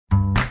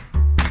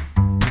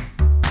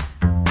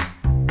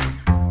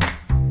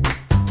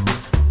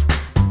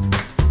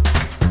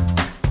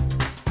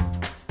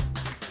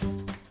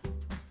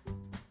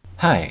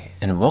Hi,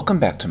 and welcome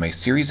back to my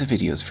series of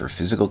videos for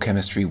Physical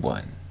Chemistry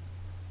 1.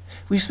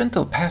 We've spent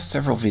the past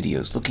several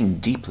videos looking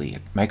deeply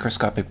at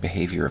microscopic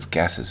behavior of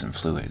gases and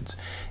fluids,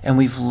 and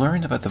we've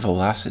learned about the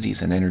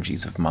velocities and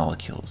energies of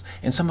molecules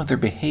and some of their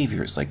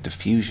behaviors like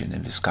diffusion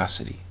and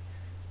viscosity.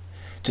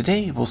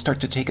 Today, we'll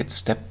start to take a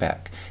step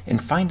back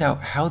and find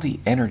out how the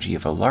energy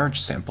of a large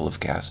sample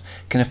of gas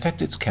can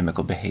affect its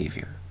chemical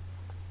behavior.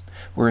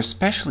 We're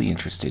especially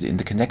interested in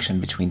the connection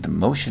between the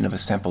motion of a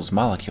sample's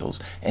molecules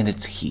and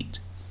its heat.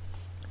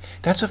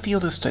 That's a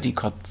field of study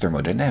called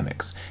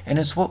thermodynamics, and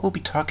it's what we'll be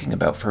talking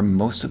about for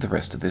most of the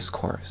rest of this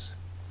course.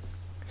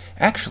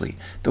 Actually,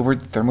 the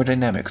word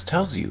thermodynamics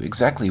tells you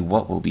exactly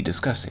what we'll be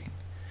discussing.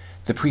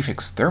 The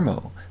prefix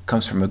thermo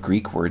comes from a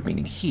Greek word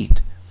meaning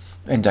heat,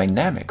 and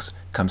dynamics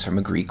comes from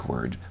a Greek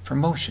word for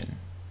motion.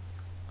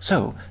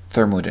 So,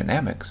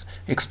 thermodynamics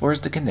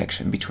explores the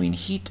connection between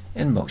heat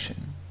and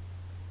motion.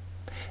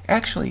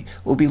 Actually,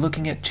 we'll be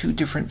looking at two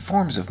different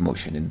forms of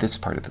motion in this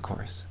part of the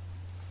course.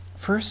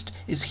 First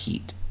is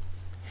heat.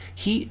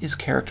 Heat is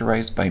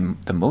characterized by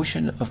the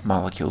motion of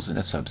molecules in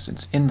a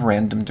substance in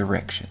random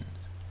directions.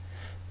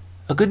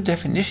 A good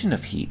definition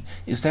of heat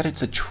is that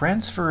it's a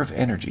transfer of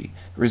energy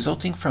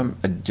resulting from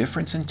a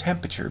difference in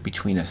temperature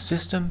between a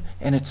system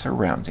and its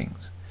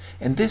surroundings,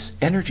 and this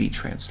energy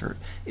transfer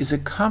is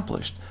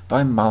accomplished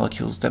by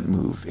molecules that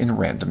move in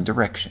random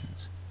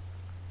directions.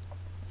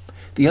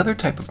 The other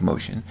type of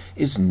motion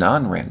is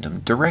non-random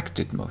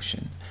directed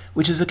motion,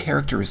 which is a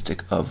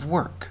characteristic of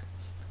work.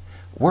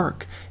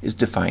 Work is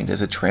defined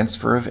as a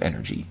transfer of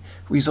energy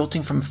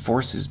resulting from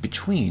forces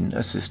between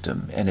a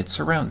system and its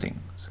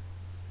surroundings.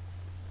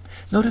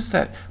 Notice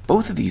that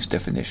both of these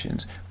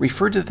definitions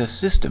refer to the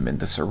system and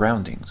the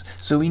surroundings,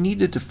 so we need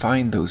to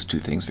define those two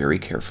things very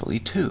carefully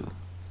too.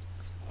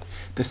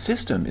 The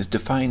system is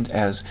defined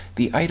as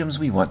the items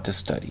we want to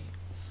study.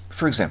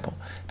 For example,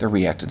 the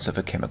reactants of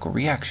a chemical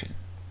reaction.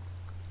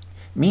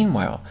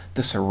 Meanwhile,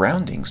 the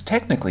surroundings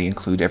technically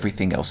include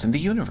everything else in the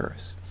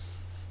universe.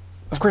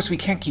 Of course, we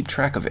can't keep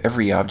track of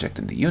every object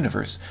in the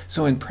universe,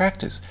 so in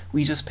practice,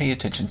 we just pay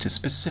attention to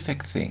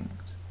specific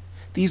things.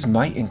 These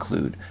might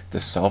include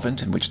the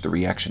solvent in which the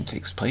reaction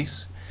takes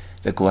place,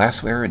 the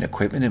glassware and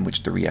equipment in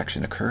which the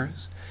reaction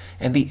occurs,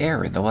 and the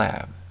air in the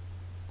lab.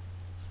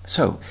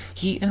 So,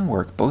 heat and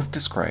work both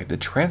describe the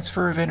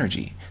transfer of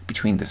energy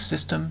between the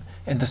system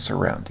and the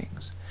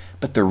surroundings,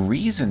 but the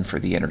reason for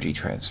the energy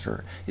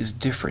transfer is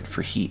different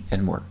for heat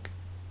and work.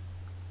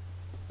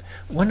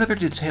 One other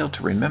detail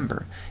to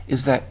remember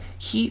is that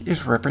heat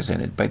is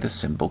represented by the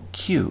symbol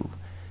Q,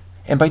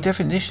 and by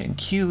definition,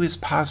 Q is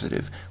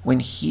positive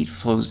when heat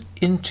flows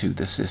into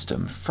the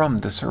system from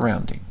the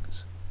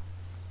surroundings.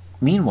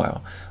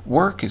 Meanwhile,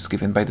 work is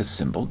given by the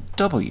symbol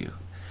W,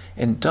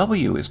 and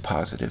W is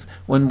positive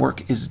when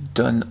work is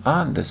done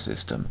on the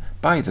system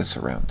by the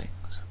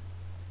surroundings.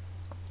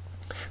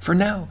 For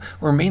now,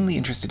 we're mainly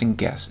interested in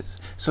gases,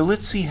 so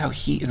let's see how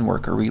heat and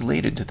work are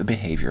related to the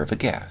behavior of a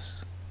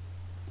gas.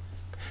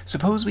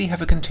 Suppose we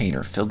have a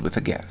container filled with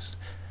a gas.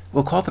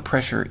 We'll call the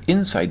pressure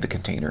inside the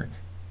container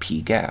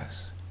P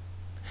gas.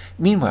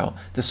 Meanwhile,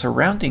 the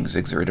surroundings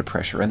exert a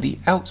pressure on the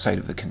outside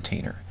of the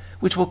container,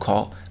 which we'll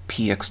call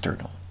P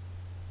external.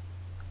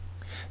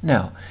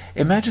 Now,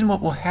 imagine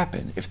what will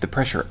happen if the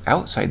pressure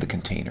outside the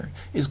container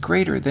is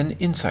greater than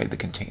inside the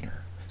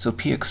container, so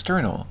P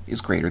external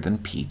is greater than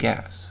P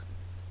gas.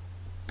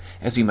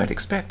 As you might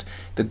expect,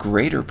 the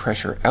greater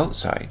pressure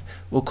outside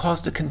will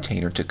cause the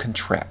container to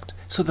contract,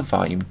 so the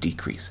volume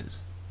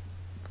decreases.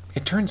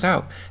 It turns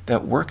out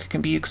that work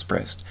can be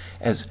expressed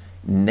as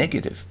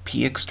negative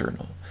P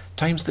external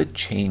times the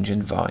change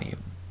in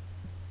volume.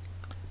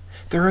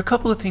 There are a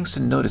couple of things to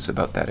notice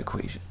about that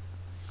equation.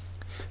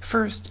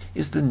 First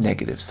is the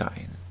negative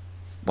sign.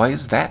 Why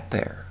is that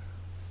there?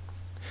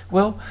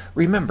 Well,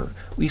 remember,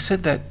 we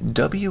said that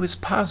W is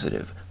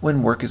positive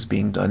when work is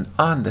being done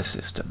on the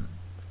system.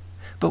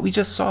 But we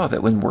just saw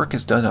that when work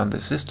is done on the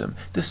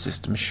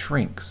system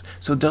shrinks,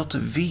 so delta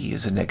V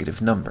is a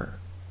negative number.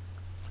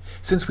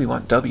 Since we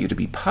want W to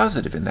be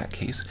positive in that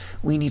case,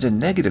 we need a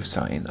negative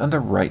sign on the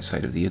right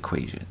side of the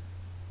equation.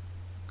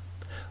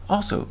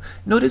 Also,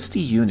 notice the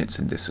units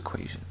in this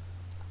equation.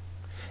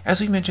 As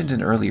we mentioned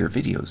in earlier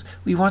videos,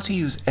 we want to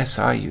use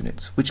SI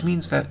units, which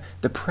means that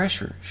the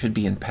pressure should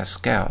be in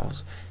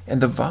pascals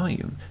and the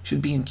volume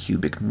should be in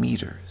cubic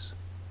meters.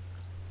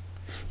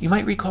 You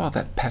might recall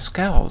that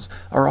pascals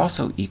are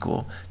also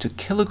equal to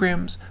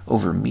kilograms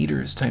over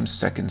meters times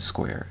seconds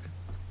squared.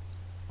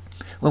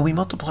 When we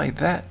multiply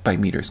that by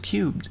meters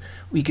cubed,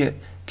 we get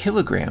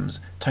kilograms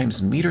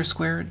times meter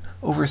squared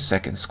over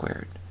seconds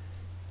squared.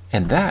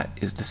 And that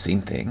is the same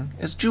thing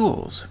as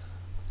joules.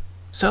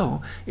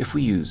 So, if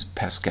we use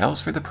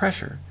pascals for the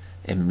pressure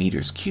and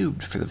meters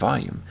cubed for the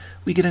volume,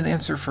 we get an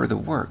answer for the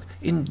work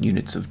in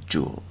units of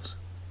joules.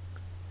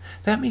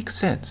 That makes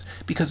sense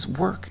because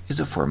work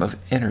is a form of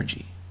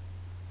energy.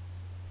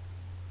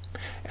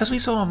 As we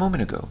saw a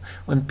moment ago,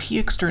 when P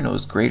external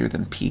is greater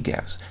than P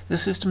gas, the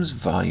system's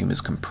volume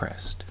is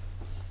compressed.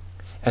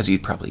 As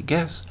you'd probably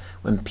guess,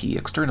 when P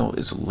external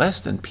is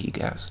less than P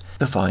gas,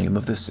 the volume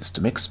of the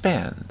system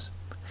expands,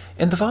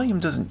 and the volume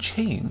doesn't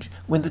change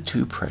when the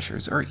two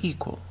pressures are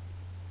equal.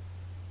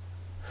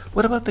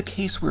 What about the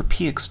case where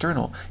P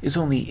external is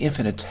only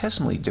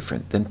infinitesimally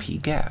different than P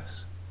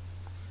gas?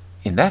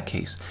 In that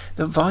case,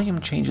 the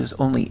volume changes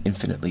only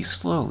infinitely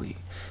slowly,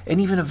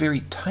 and even a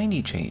very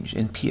tiny change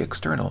in P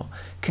external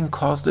can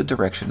cause the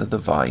direction of the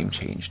volume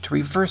change to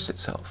reverse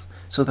itself,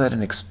 so that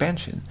an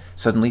expansion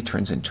suddenly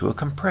turns into a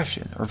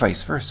compression, or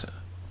vice versa.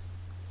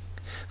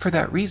 For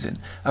that reason,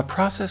 a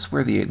process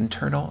where the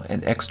internal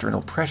and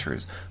external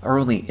pressures are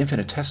only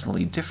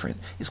infinitesimally different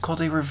is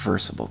called a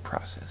reversible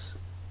process.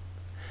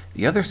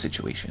 The other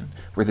situation,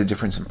 where the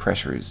difference in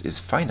pressures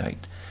is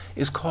finite,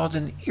 is called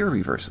an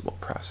irreversible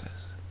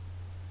process.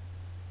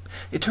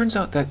 It turns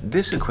out that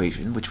this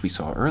equation, which we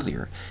saw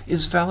earlier,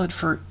 is valid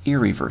for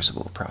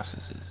irreversible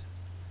processes.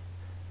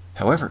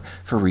 However,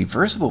 for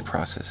reversible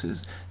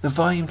processes, the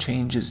volume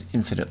change is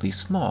infinitely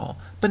small,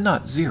 but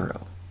not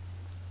zero.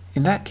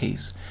 In that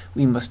case,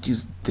 we must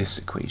use this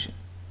equation.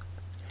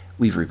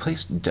 We've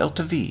replaced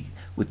delta V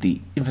with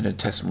the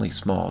infinitesimally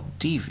small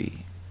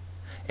dV,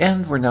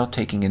 and we're now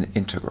taking an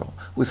integral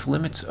with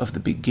limits of the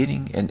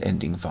beginning and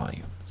ending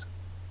volumes.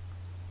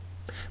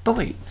 But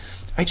wait,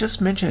 I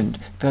just mentioned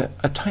that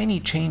a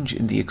tiny change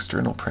in the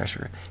external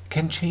pressure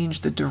can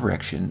change the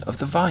direction of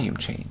the volume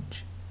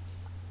change.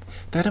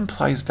 That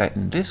implies that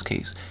in this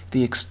case,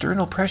 the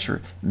external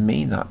pressure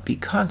may not be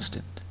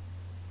constant.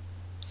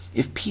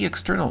 If P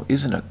external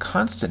isn't a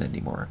constant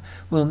anymore,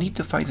 we'll need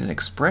to find an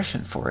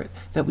expression for it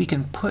that we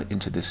can put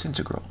into this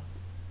integral.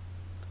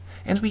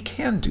 And we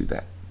can do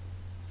that.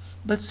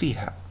 Let's see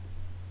how.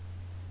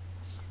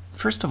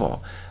 First of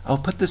all, I'll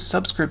put the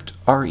subscript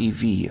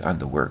REV on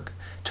the work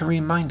to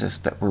remind us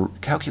that we're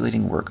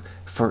calculating work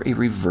for a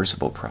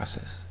reversible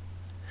process.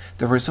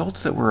 The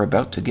results that we're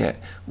about to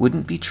get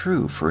wouldn't be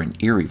true for an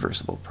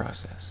irreversible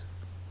process.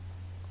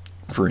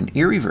 For an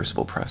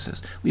irreversible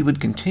process, we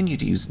would continue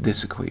to use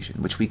this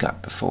equation, which we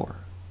got before.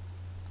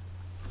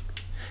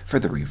 For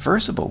the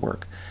reversible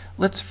work,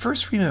 let's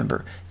first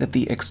remember that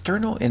the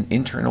external and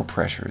internal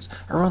pressures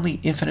are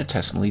only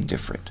infinitesimally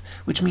different,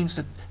 which means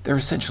that they're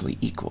essentially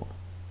equal.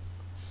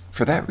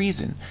 For that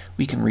reason,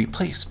 we can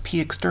replace P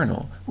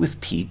external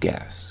with P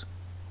gas.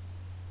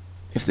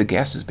 If the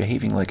gas is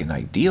behaving like an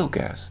ideal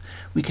gas,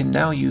 we can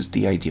now use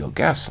the ideal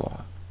gas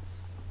law.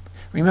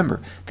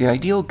 Remember, the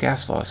ideal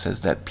gas law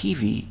says that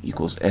PV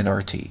equals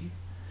nRT,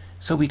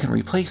 so we can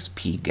replace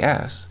P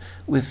gas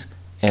with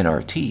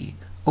nRT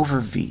over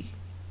V.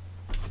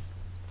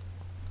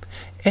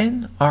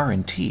 N, R,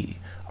 and T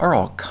are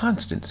all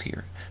constants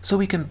here, so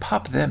we can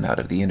pop them out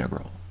of the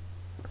integral.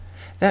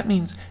 That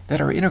means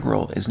that our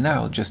integral is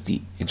now just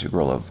the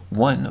integral of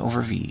 1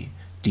 over V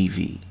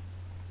dV.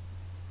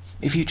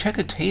 If you check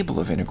a table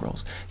of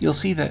integrals, you'll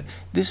see that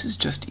this is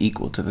just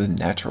equal to the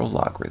natural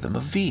logarithm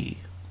of V.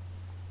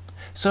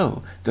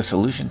 So, the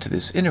solution to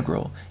this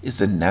integral is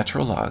the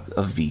natural log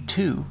of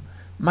V2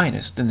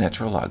 minus the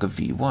natural log of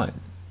V1.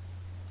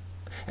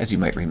 As you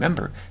might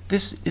remember,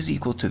 this is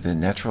equal to the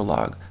natural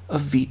log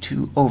of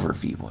V2 over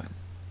V1.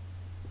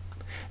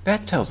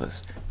 That tells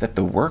us that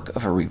the work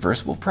of a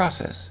reversible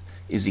process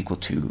is equal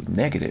to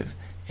negative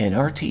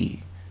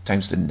nRT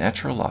times the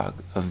natural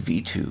log of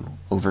V2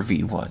 over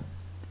V1.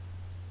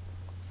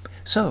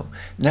 So,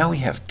 now we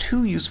have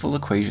two useful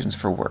equations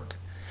for work,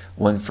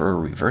 one for a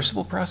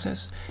reversible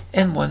process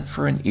and one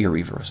for an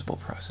irreversible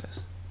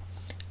process.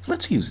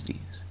 Let's use these.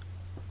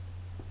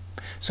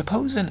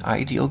 Suppose an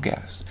ideal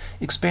gas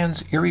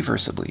expands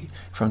irreversibly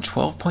from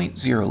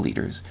 12.0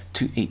 liters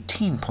to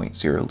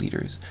 18.0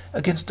 liters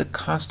against a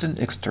constant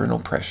external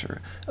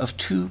pressure of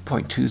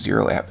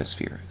 2.20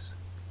 atmospheres.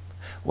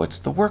 What's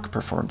the work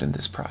performed in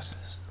this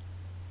process?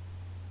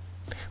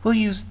 We'll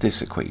use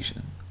this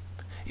equation.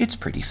 It's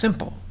pretty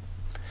simple.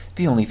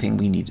 The only thing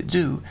we need to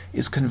do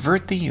is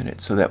convert the unit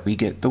so that we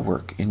get the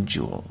work in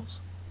joules.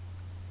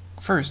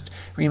 First,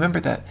 remember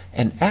that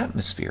an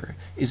atmosphere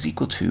is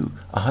equal to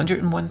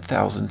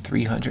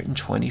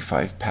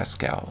 101,325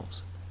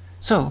 pascals.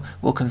 So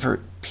we'll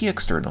convert P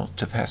external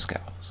to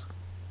pascals.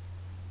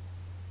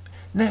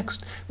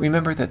 Next,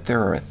 remember that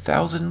there are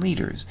 1,000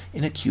 liters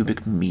in a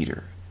cubic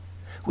meter,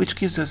 which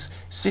gives us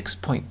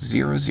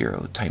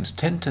 6.00 times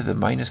 10 to the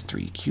minus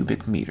 3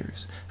 cubic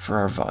meters for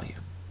our volume.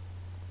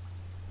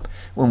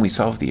 When we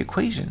solve the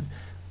equation,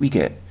 we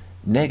get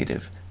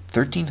negative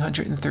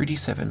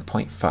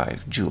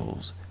 1,337.5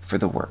 joules for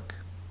the work.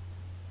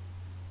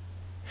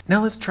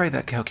 Now let's try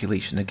that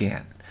calculation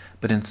again,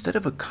 but instead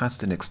of a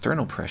constant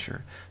external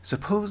pressure,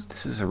 suppose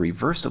this is a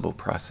reversible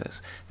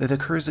process that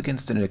occurs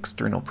against an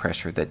external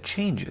pressure that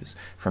changes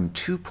from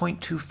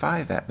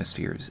 2.25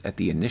 atmospheres at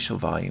the initial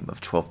volume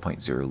of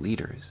 12.0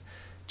 liters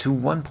to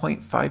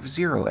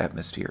 1.50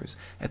 atmospheres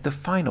at the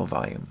final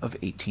volume of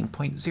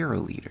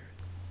 18.0 liters.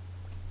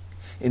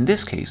 In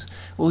this case,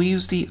 we'll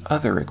use the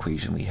other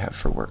equation we have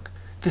for work,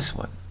 this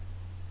one.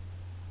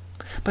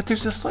 But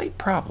there's a slight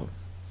problem.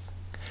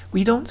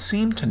 We don't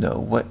seem to know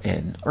what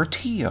N or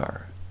T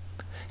are.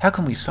 How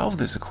can we solve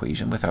this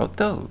equation without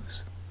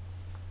those?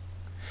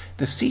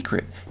 The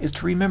secret is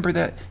to remember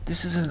that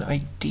this is an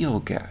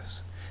ideal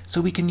gas, so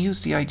we can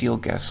use the ideal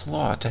gas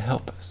law to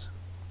help us.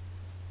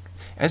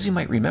 As you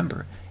might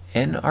remember,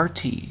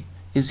 nRT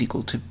is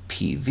equal to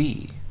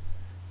PV.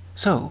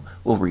 So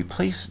we'll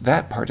replace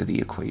that part of the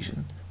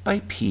equation by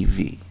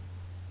PV.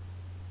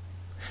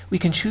 We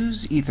can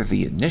choose either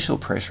the initial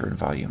pressure and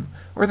volume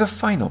or the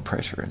final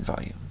pressure and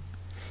volume.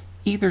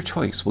 Either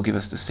choice will give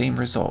us the same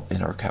result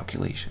in our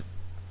calculation.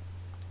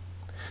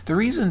 The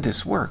reason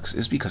this works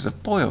is because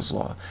of Boyle's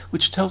law,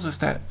 which tells us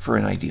that for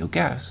an ideal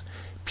gas,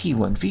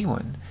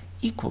 P1V1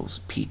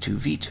 equals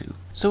P2V2,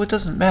 so it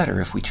doesn't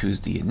matter if we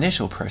choose the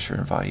initial pressure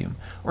and volume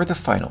or the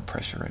final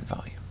pressure and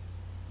volume.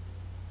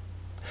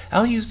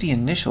 I'll use the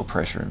initial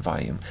pressure and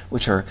volume,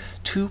 which are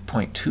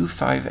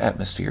 2.25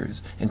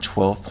 atmospheres and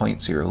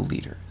 12.0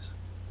 liters.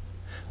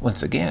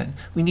 Once again,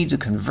 we need to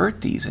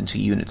convert these into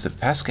units of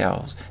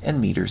pascals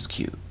and meters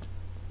cubed.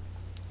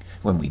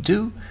 When we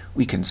do,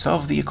 we can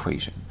solve the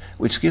equation,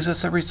 which gives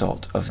us a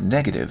result of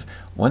negative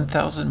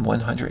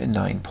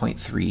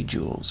 1,109.3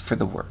 joules for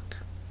the work.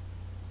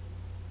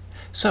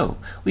 So,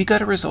 we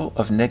got a result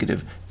of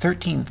negative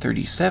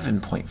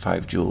 1337.5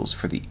 joules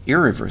for the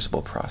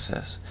irreversible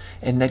process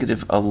and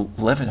negative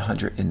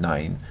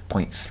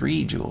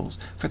 1,109.3 joules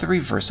for the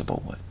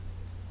reversible one.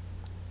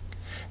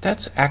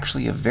 That's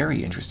actually a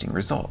very interesting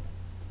result.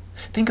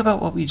 Think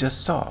about what we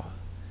just saw.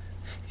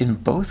 In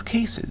both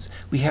cases,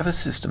 we have a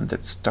system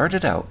that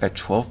started out at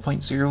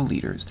 12.0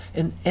 liters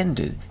and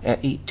ended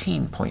at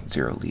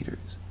 18.0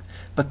 liters.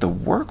 But the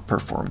work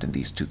performed in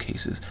these two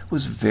cases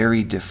was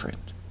very different.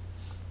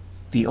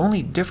 The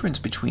only difference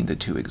between the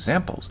two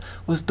examples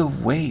was the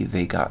way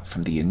they got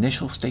from the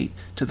initial state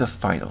to the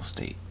final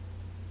state.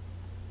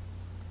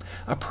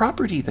 A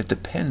property that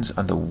depends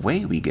on the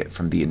way we get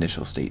from the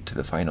initial state to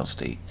the final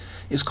state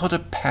is called a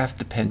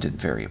path-dependent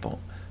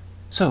variable.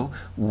 So,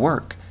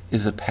 work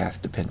is a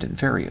path-dependent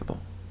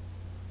variable.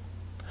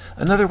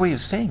 Another way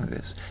of saying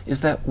this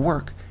is that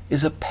work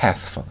is a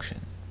path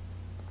function.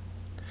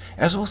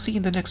 As we'll see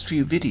in the next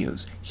few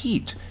videos,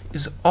 heat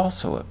is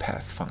also a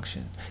path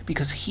function,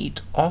 because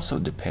heat also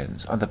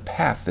depends on the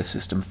path the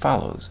system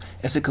follows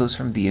as it goes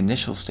from the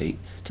initial state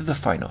to the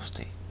final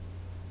state.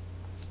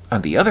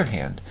 On the other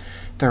hand,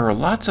 there are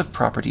lots of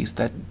properties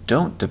that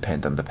don't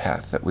depend on the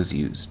path that was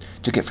used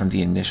to get from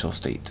the initial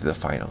state to the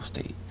final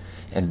state,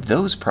 and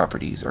those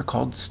properties are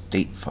called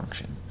state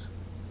functions.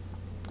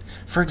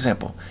 For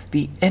example,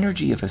 the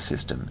energy of a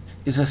system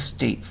is a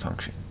state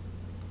function.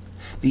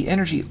 The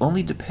energy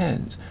only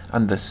depends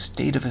on the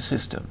state of a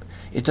system.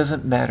 It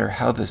doesn't matter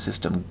how the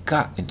system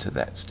got into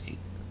that state.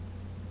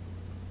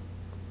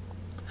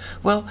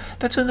 Well,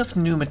 that's enough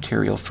new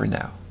material for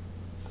now.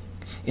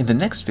 In the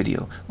next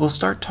video, we'll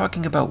start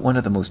talking about one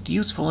of the most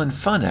useful and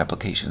fun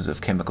applications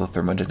of chemical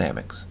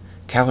thermodynamics,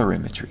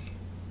 calorimetry.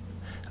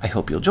 I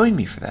hope you'll join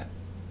me for that.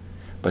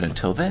 But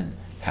until then,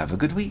 have a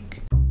good week.